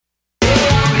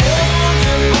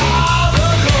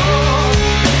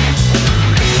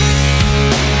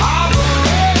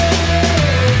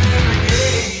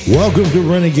Welcome to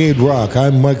Renegade Rock.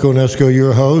 I'm Mike Onesko,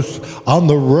 your host. On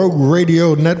the Rogue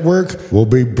Radio Network, we'll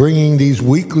be bringing these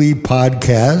weekly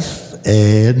podcasts,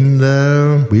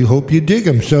 and we hope you dig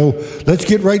them. So let's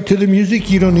get right to the music.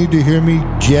 You don't need to hear me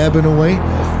jabbing away.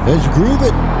 Let's groove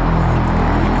it.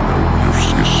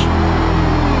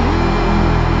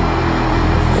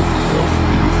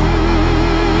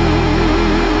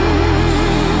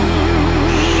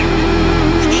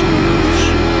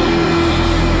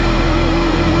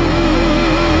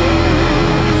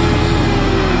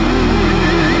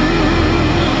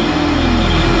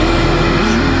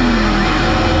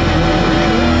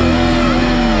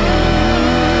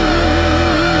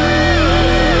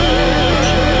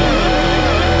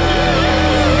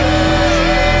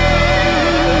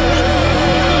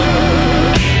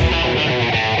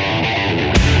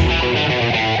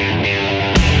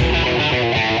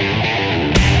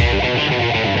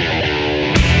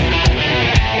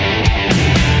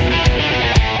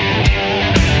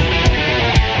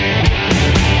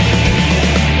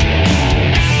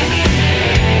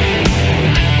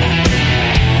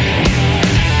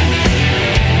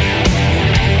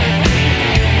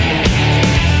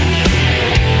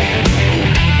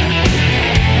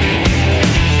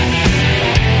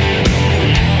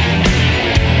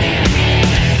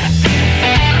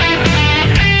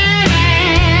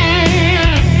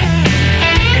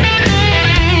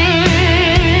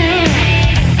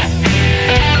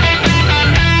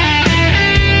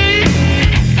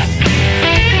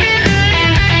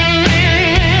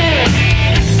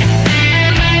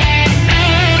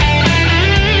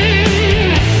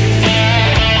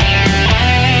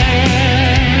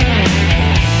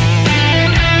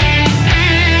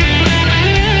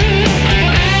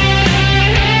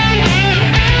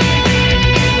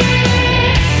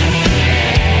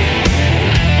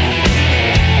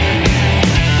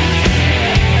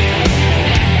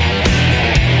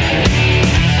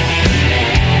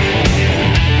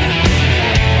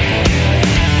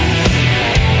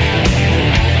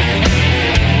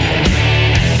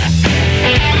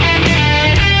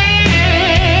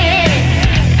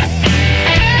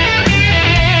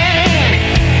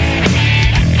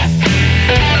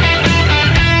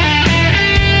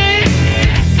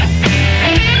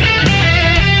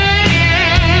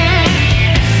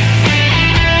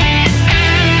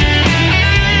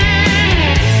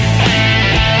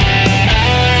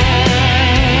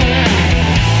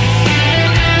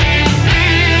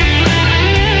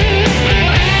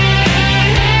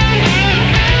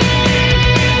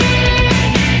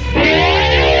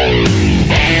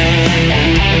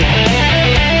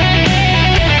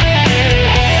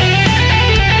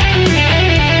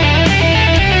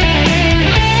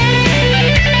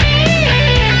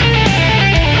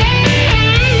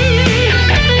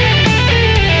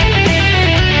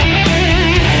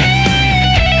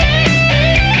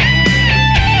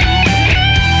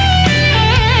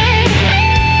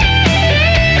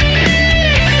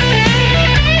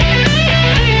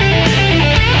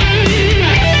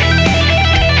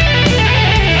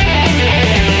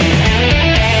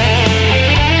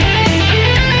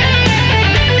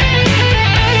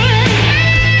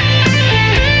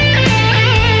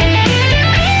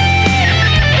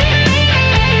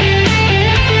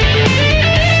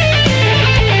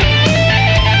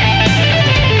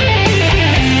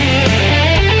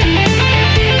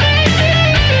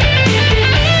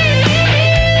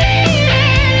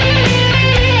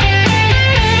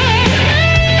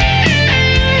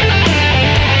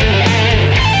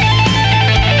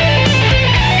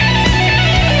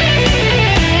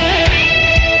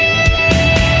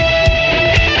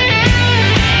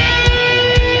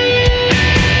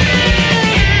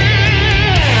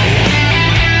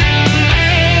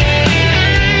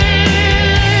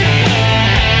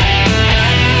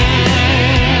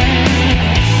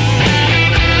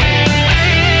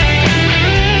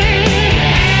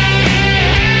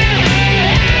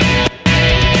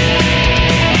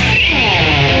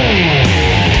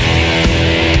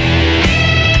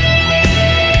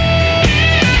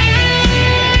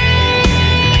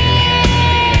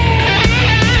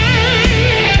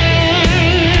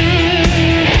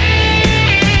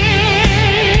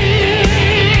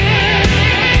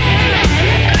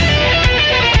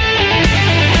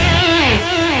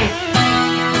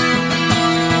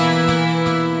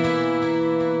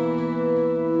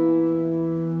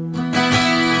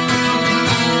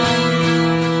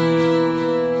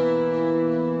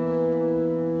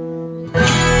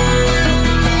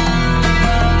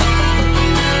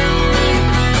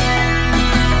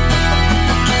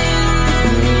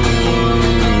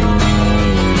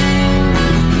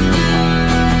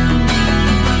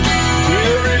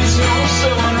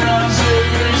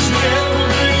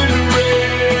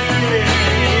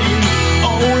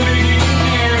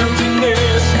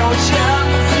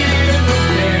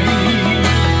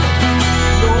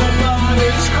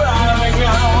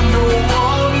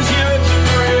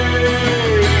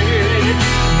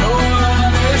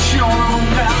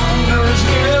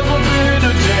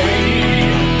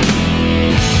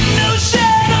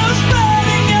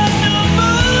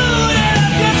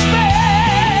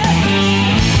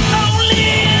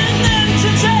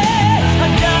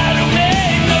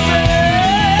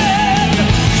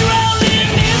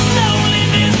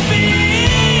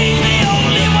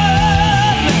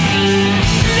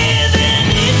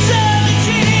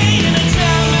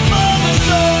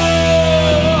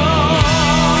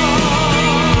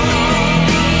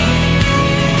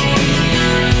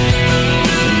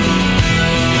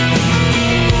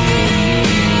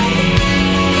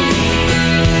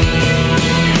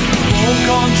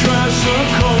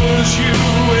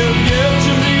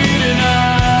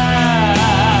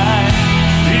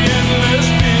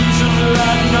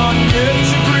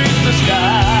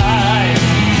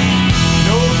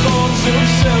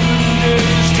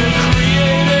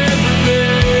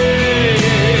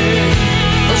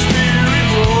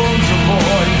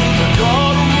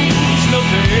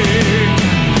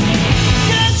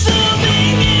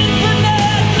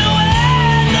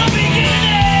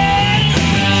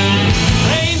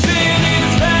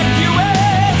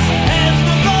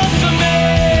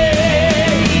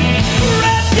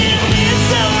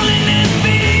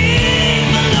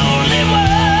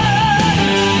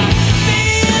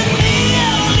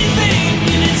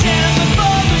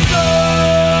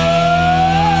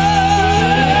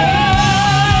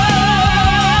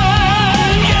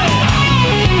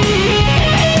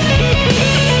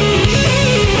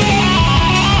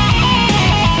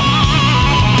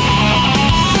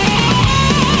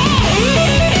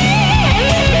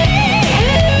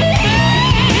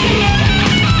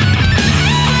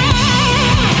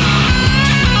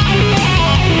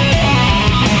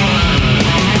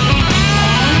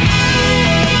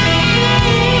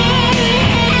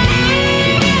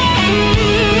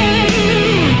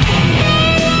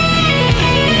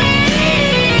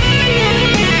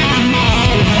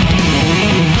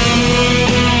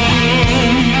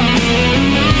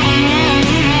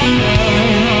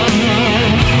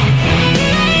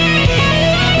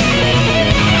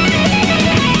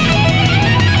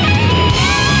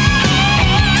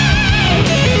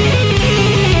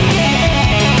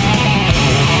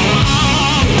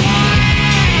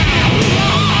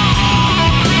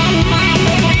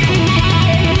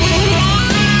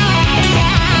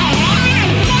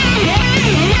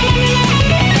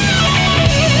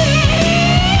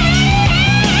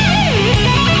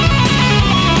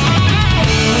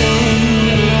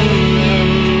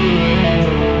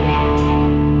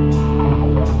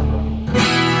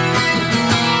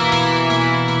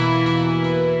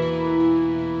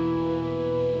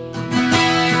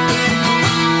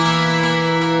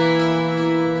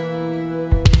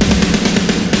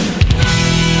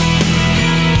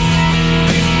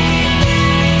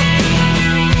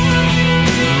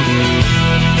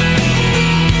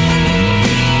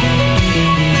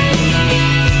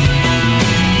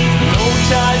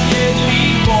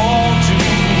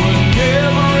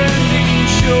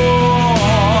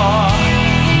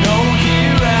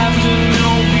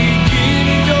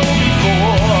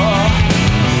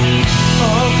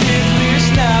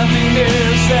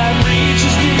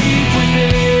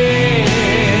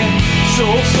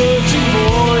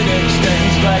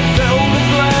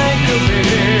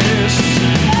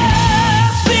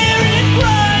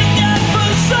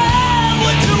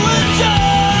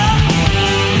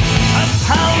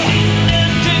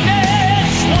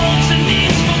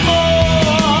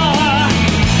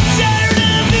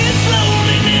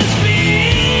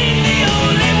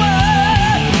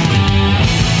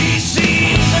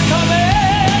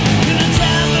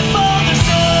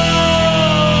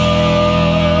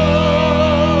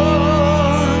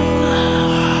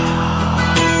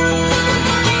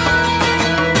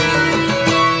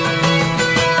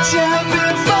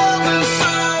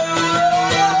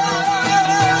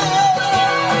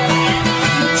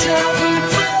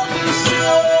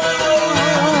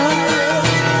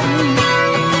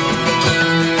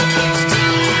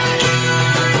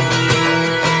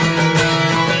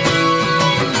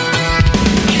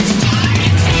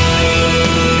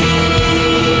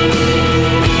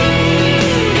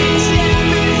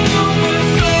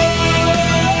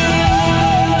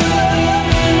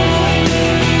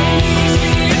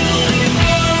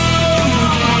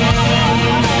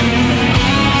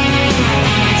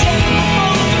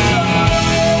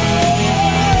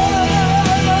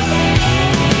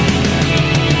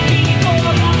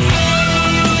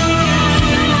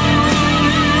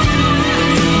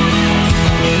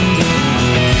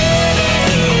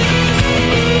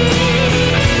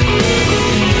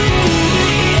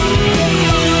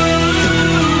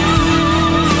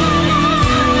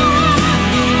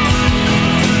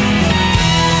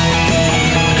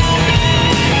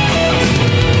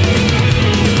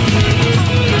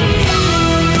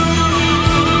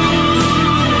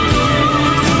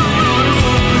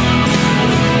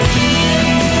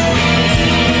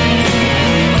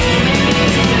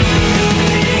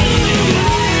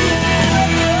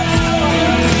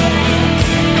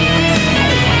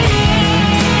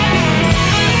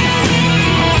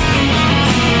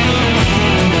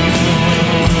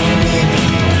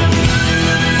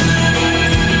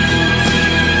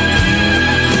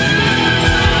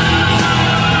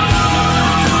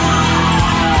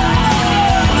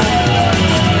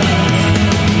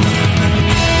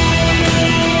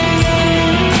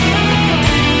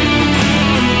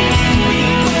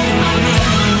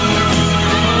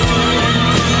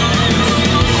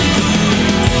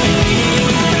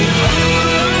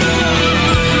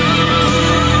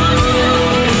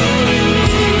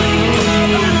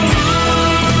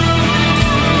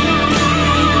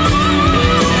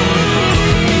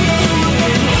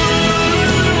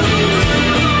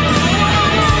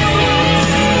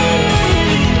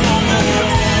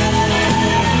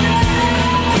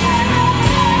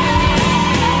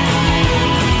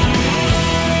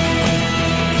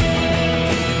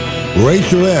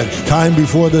 Racer X, Time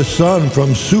Before the Sun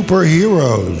from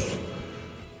Superheroes.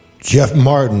 Jeff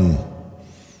Martin,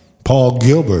 Paul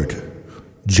Gilbert,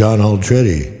 John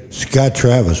Aldretti, Scott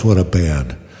Travis, what a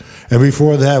band. And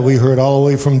before that, we heard all the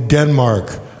way from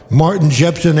Denmark, Martin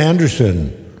Jepsen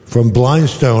Andersen from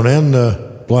Blindstone and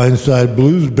the Blindside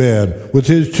Blues Band with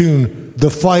his tune, The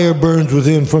Fire Burns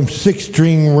Within from Six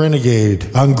String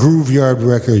Renegade on Grooveyard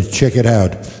Records. Check it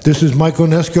out. This is Mike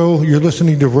Onesko. You're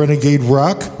listening to Renegade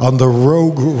Rock on the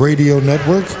Rogue Radio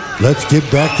Network. Let's get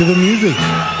back to the music.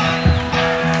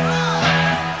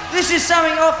 This is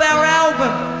something off our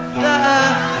album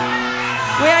that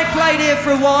we ain't played here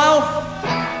for a while.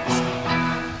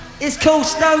 It's called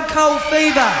Stone Cold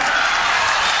Fever.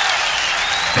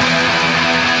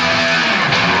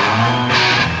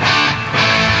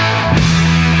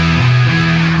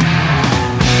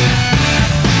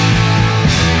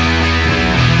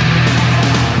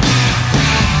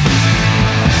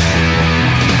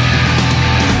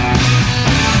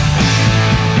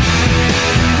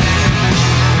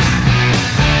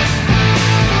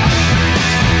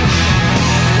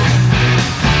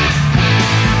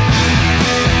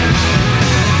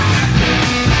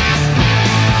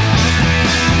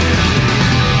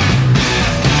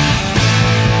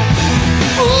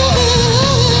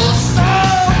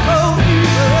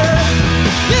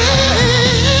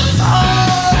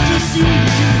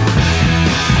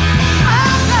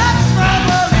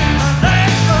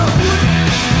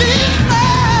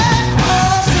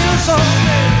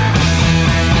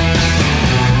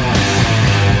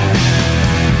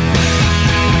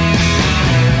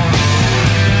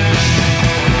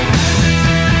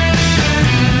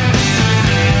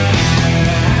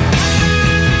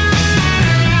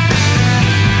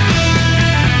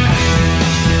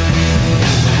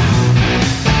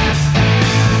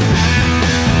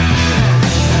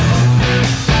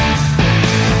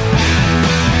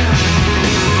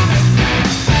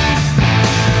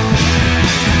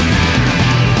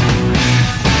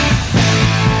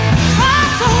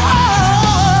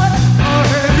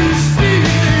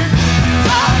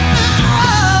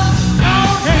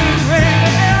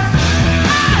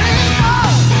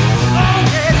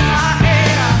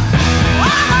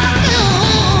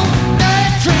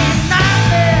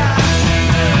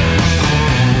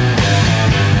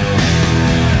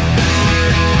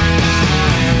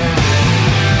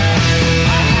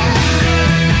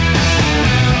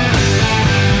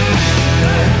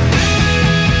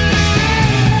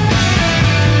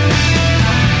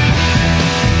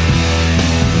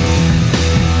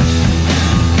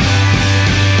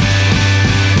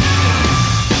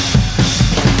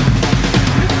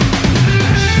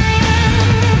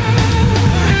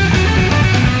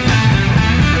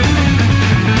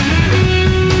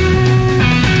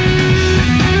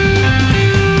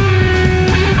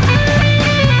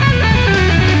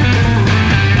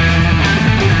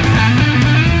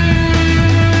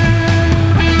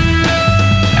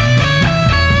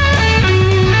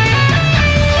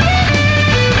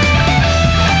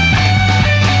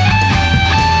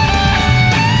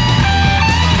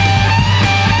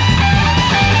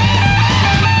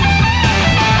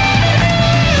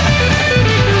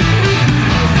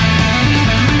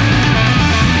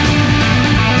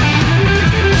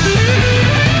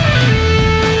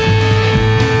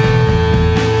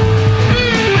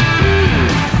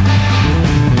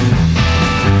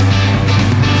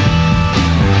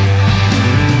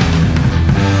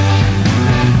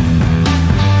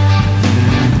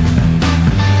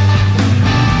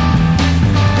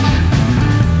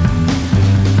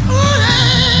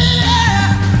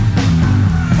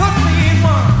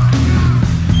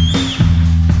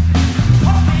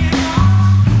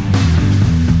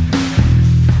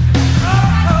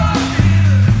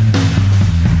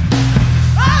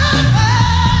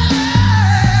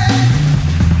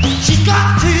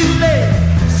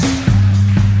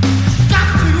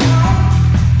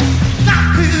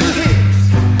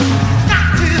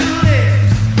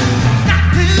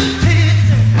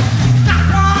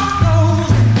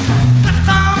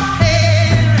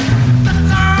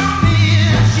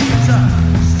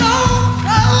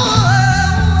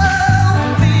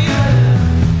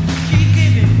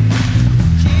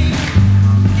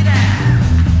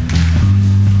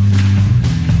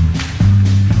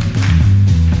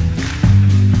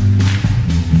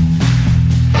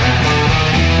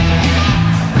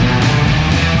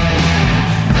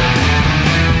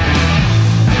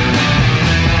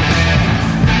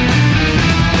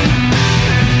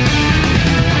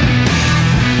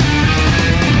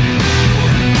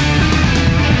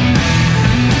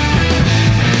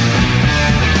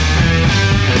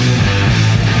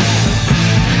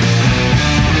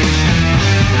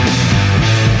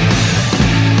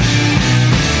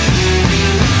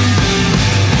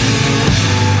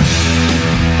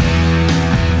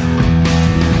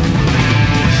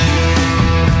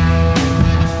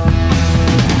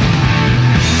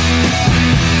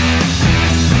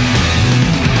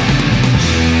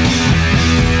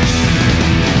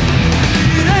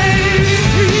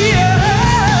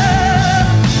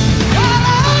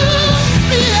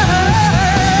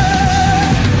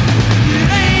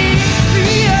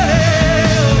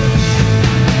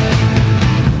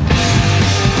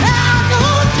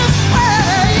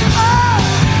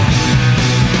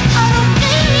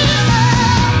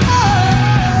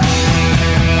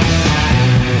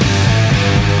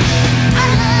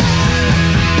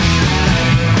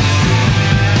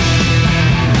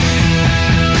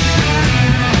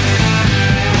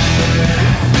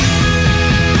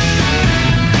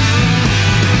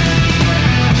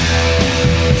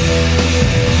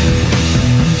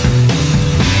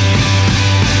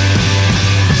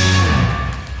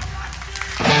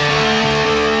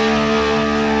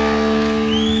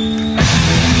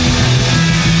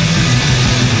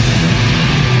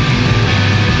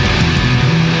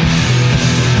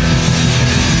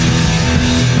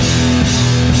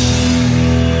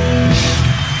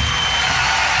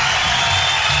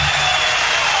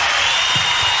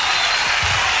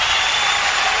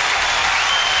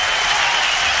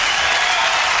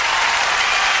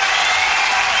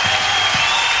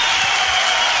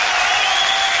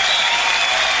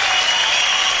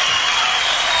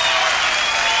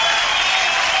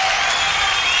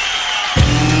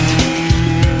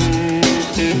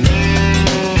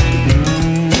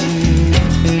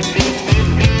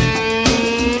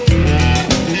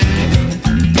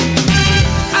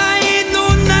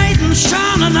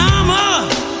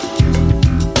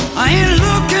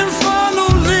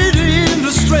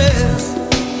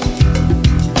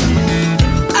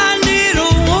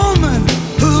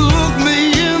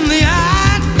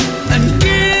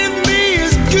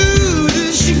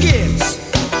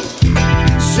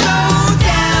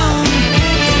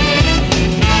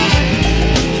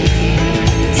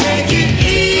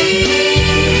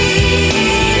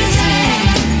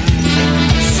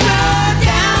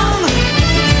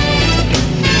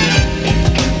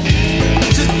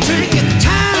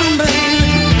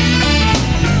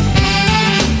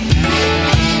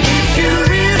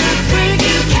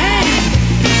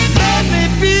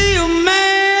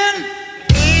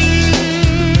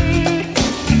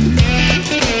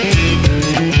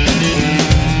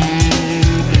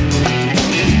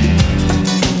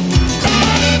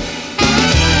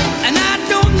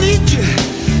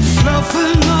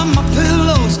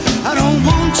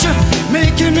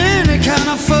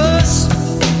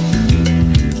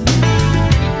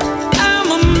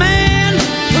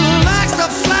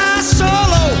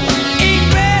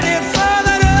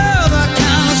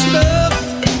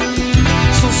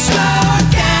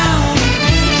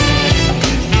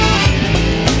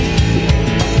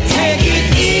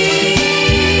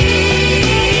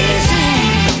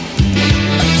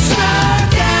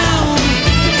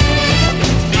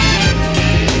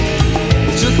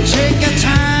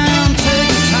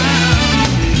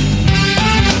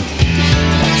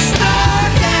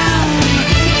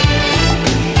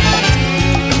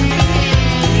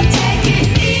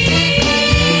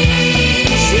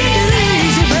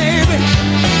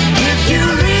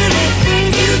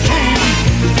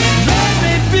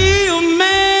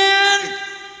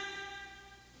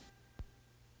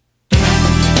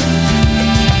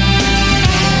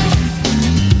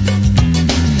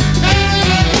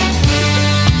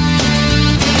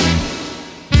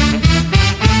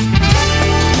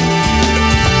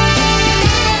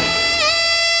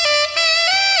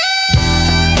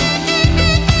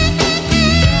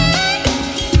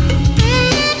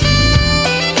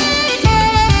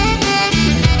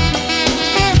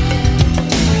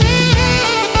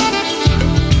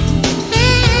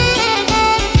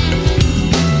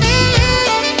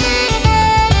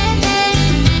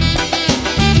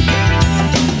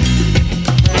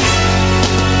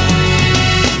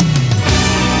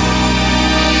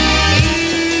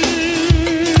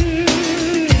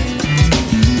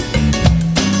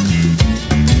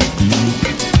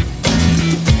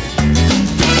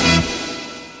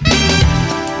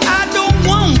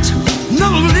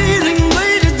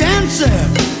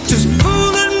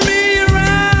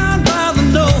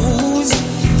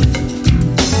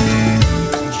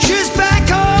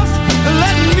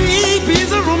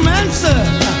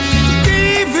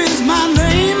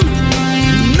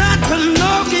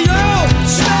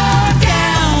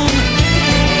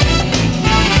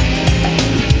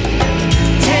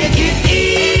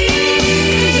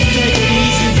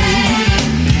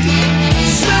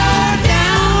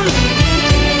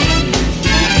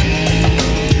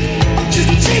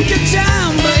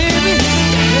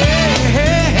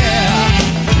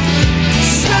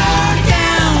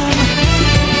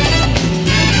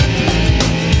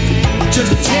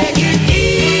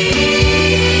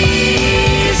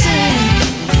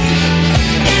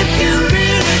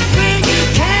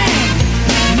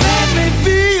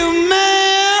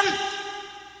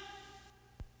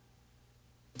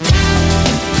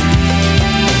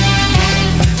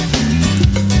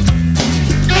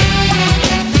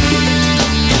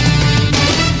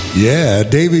 Yeah,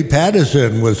 Davy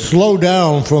Patterson with Slow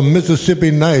Down from Mississippi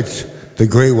Nights. The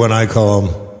great one, I call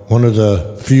him. One of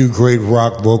the few great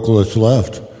rock vocalists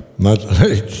left.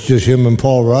 It's just him and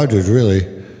Paul Rogers, really,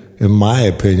 in my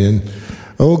opinion.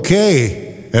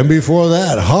 Okay, and before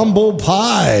that, Humble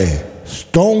Pie,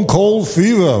 Stone Cold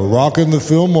Fever, rocking the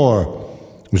Fillmore.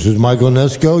 This is Michael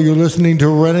Onesko. You're listening to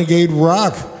Renegade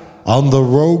Rock on the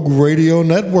Rogue Radio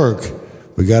Network.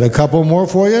 We got a couple more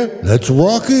for you. Let's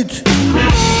rock it.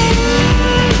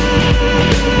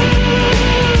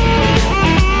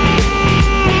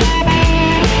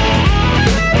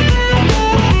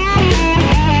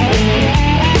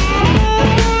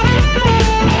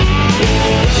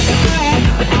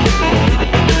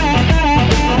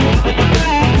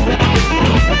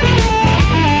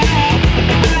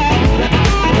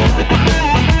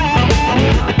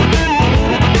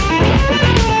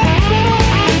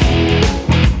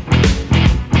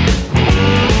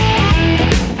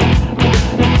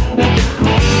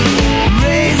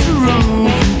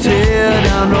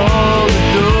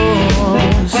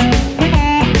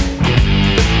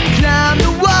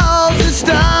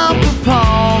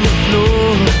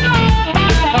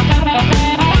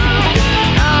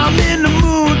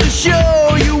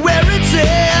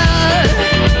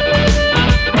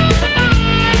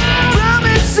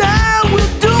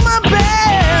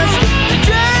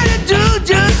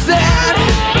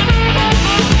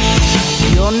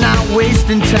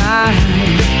 Time.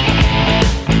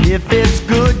 If it's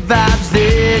good vibes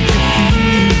that you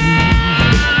feel,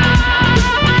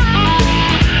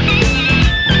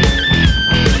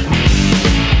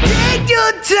 take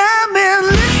your time and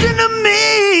listen to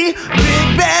me.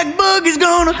 Big Bag Boogie's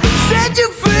gonna set you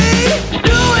free.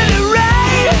 Doing it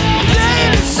right,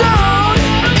 playing a song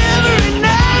every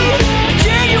night,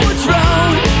 changing what's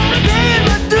wrong, paying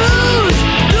my dues,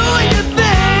 doing your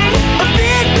thing. A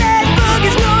Big Bag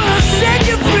Boogie's gonna set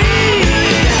you free.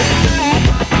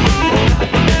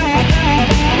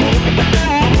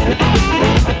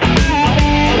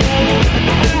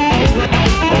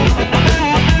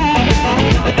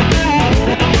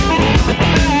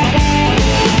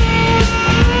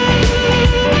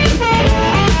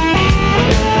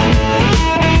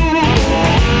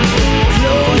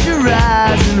 Close your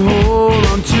eyes and hold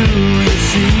on to your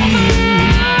seat.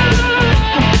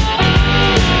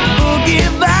 Boogie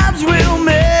vibes will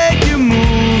make you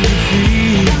move your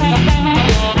feet.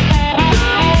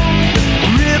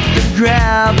 Rip the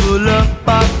gravel up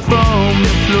off from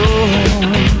the floor.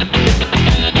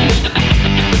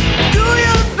 Do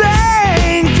your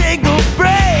thing, take a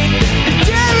break, and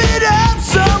tear it up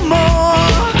some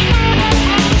more.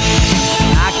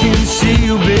 I can see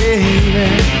you, baby.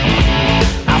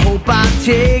 I hope I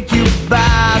take you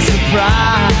by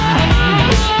surprise.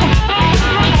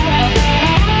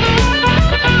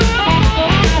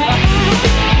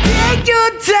 Take your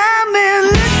time and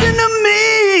listen to me.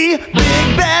 Big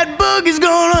Bad Boogie's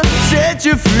gonna set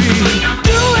you free.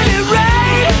 Doing it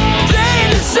right,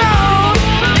 playing the song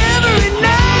every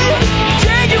night,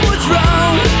 changing what's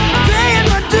wrong, paying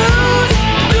my dues,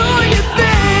 doing your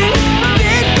thing.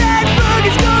 Big Bad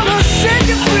Boogie's gonna set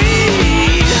you free.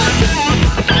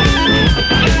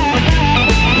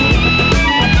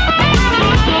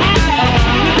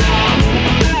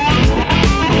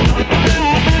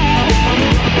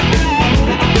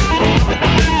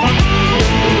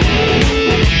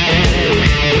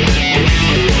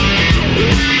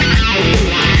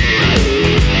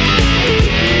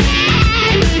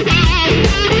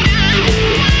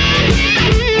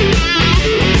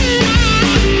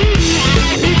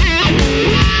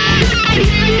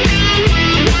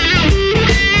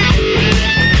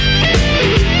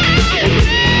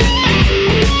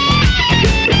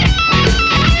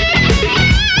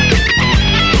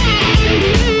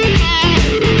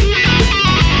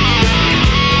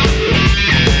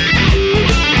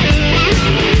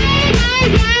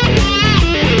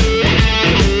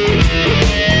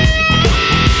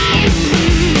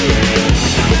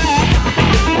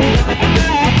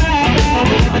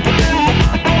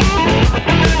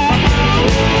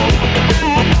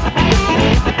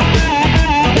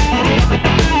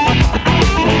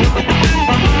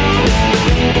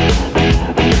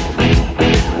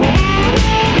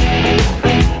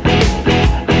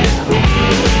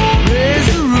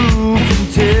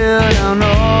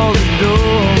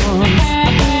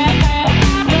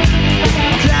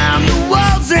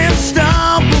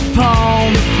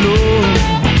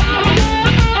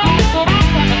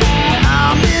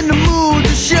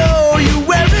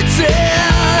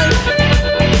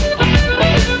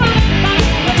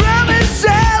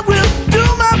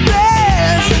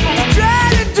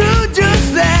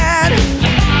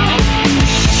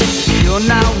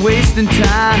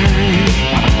 time.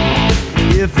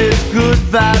 If it's good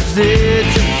vibes that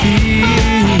you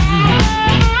feel,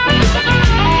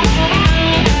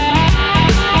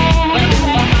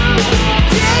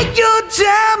 take your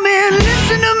time and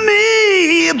listen to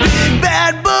me. A big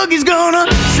bad boogie's gonna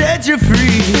set you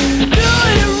free.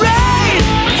 Doing it right,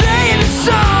 playing a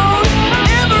song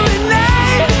every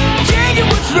night, changing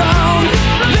what's wrong,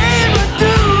 paying my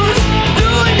dues,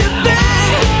 doing your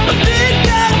thing. A big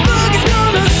bad boogie's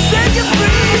gonna set you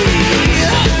free.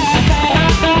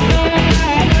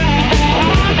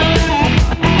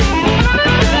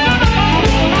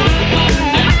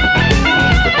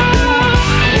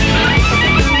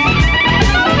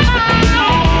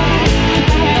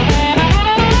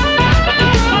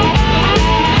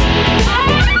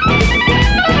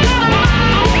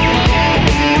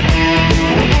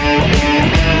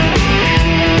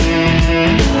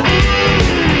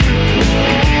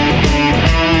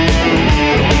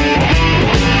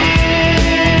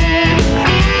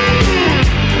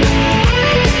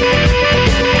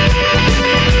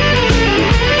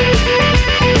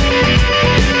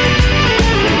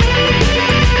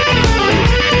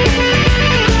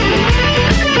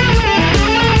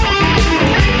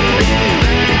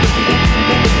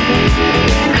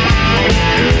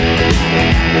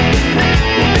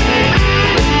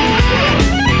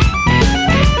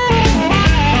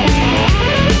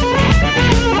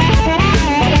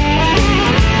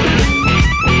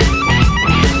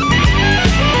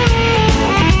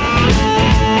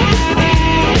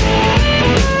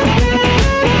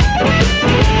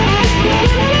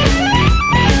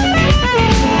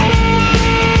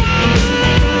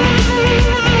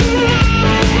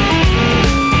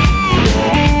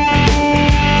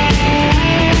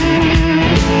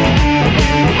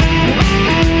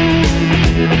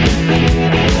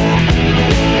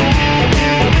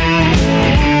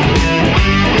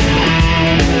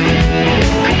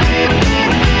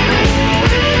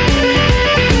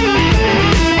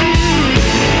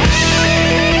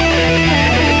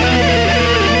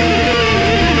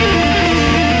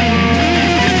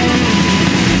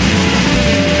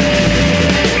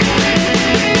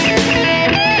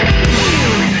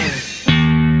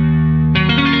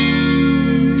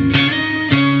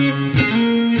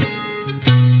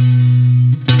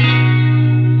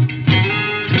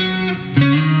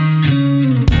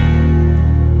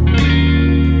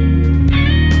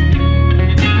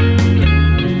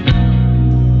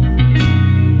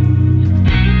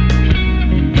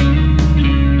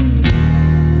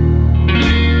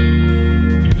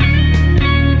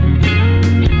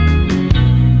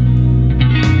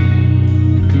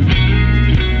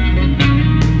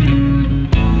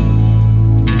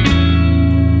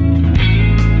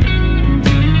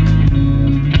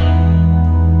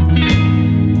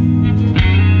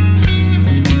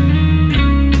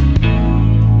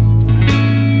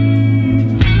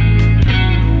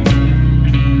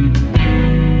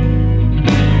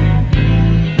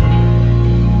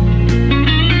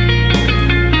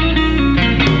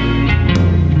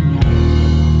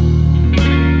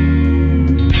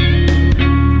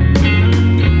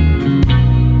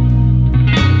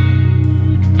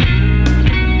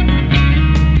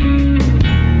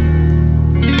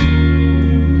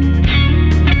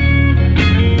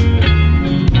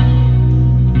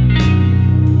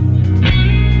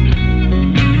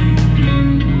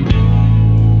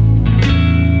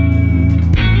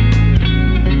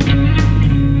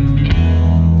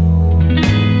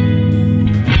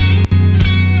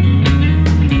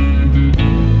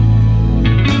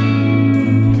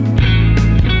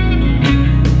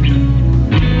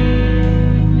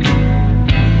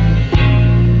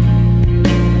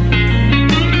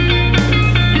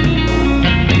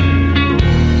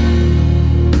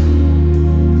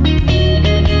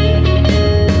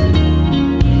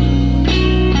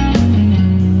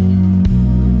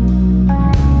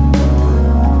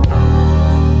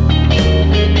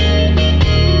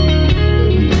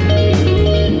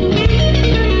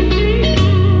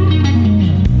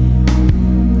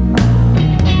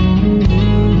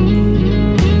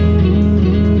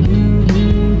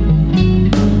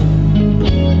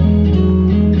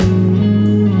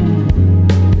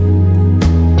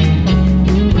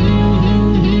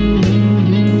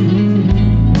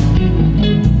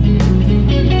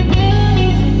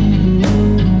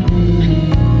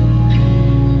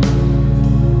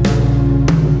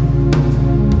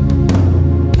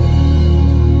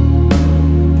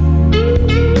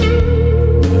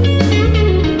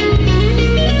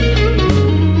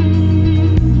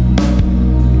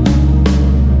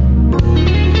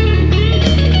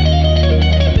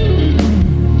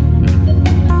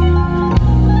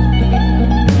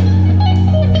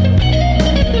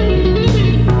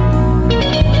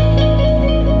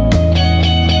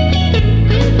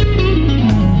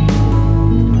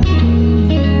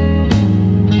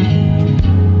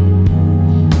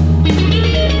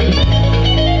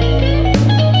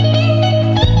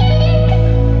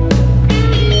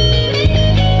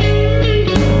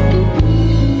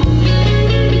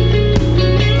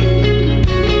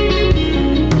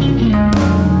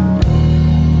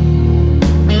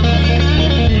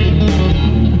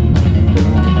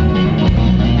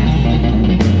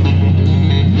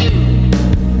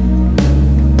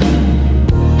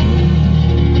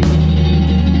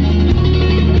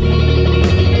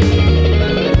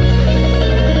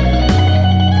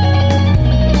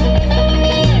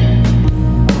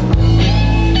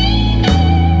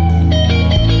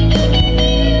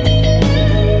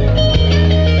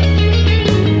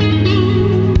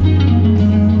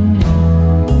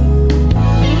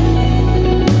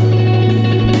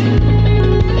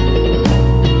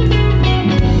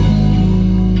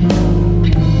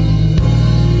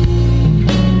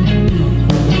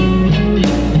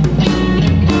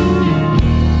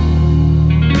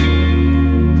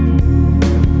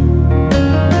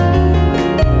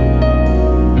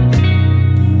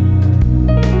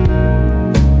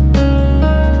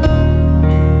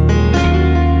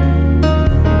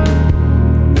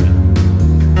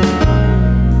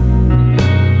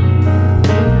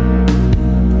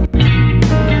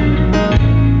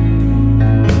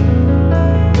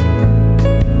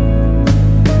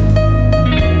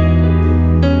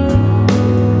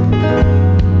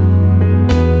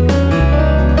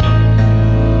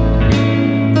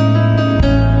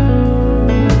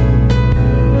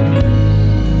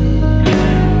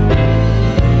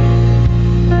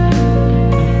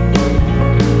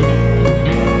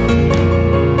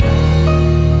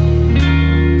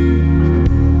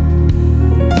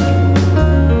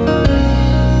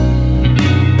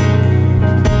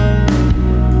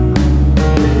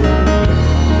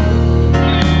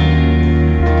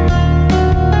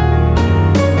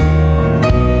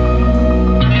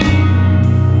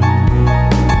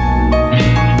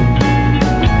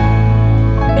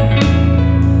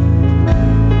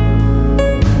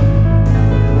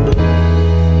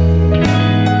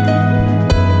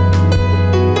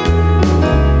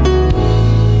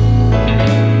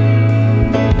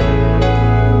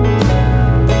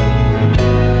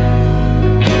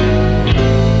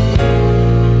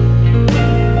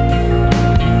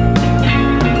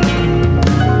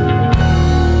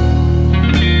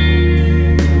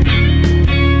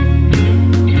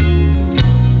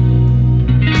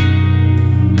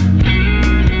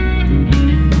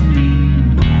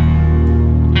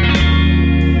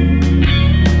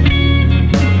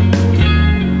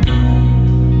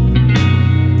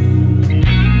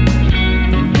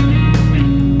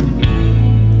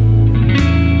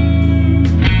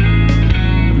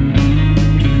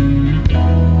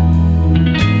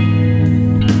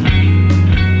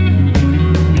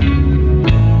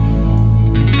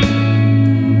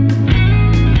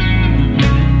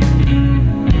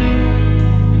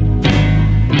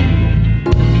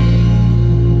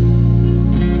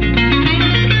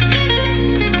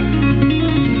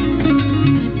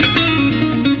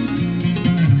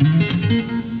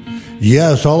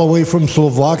 Yes, all the way from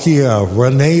Slovakia,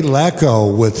 Rene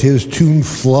Lacko with his tune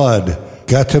Flood.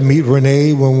 Got to meet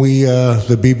Rene when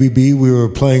the BBB, we were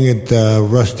playing at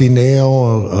Rusty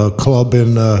Nail, a club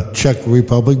in Czech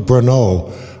Republic,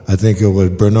 Brno. I think it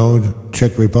was Brno,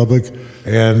 Czech Republic.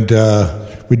 And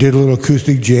we did a little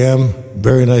acoustic jam.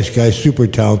 Very nice guy, super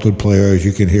talented player, as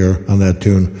you can hear on that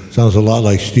tune. Sounds a lot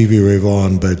like Stevie Ray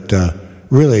Vaughan, but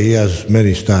really he has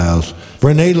many styles.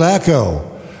 Rene Lacko.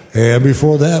 And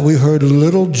before that, we heard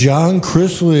Little John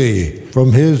Chrisley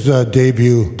from his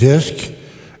debut disc.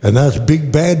 And that's Big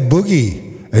Bad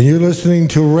Boogie. And you're listening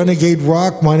to Renegade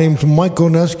Rock. My name's Mike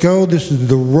Onesko. This is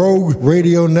the Rogue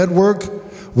Radio Network.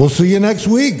 We'll see you next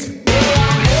week.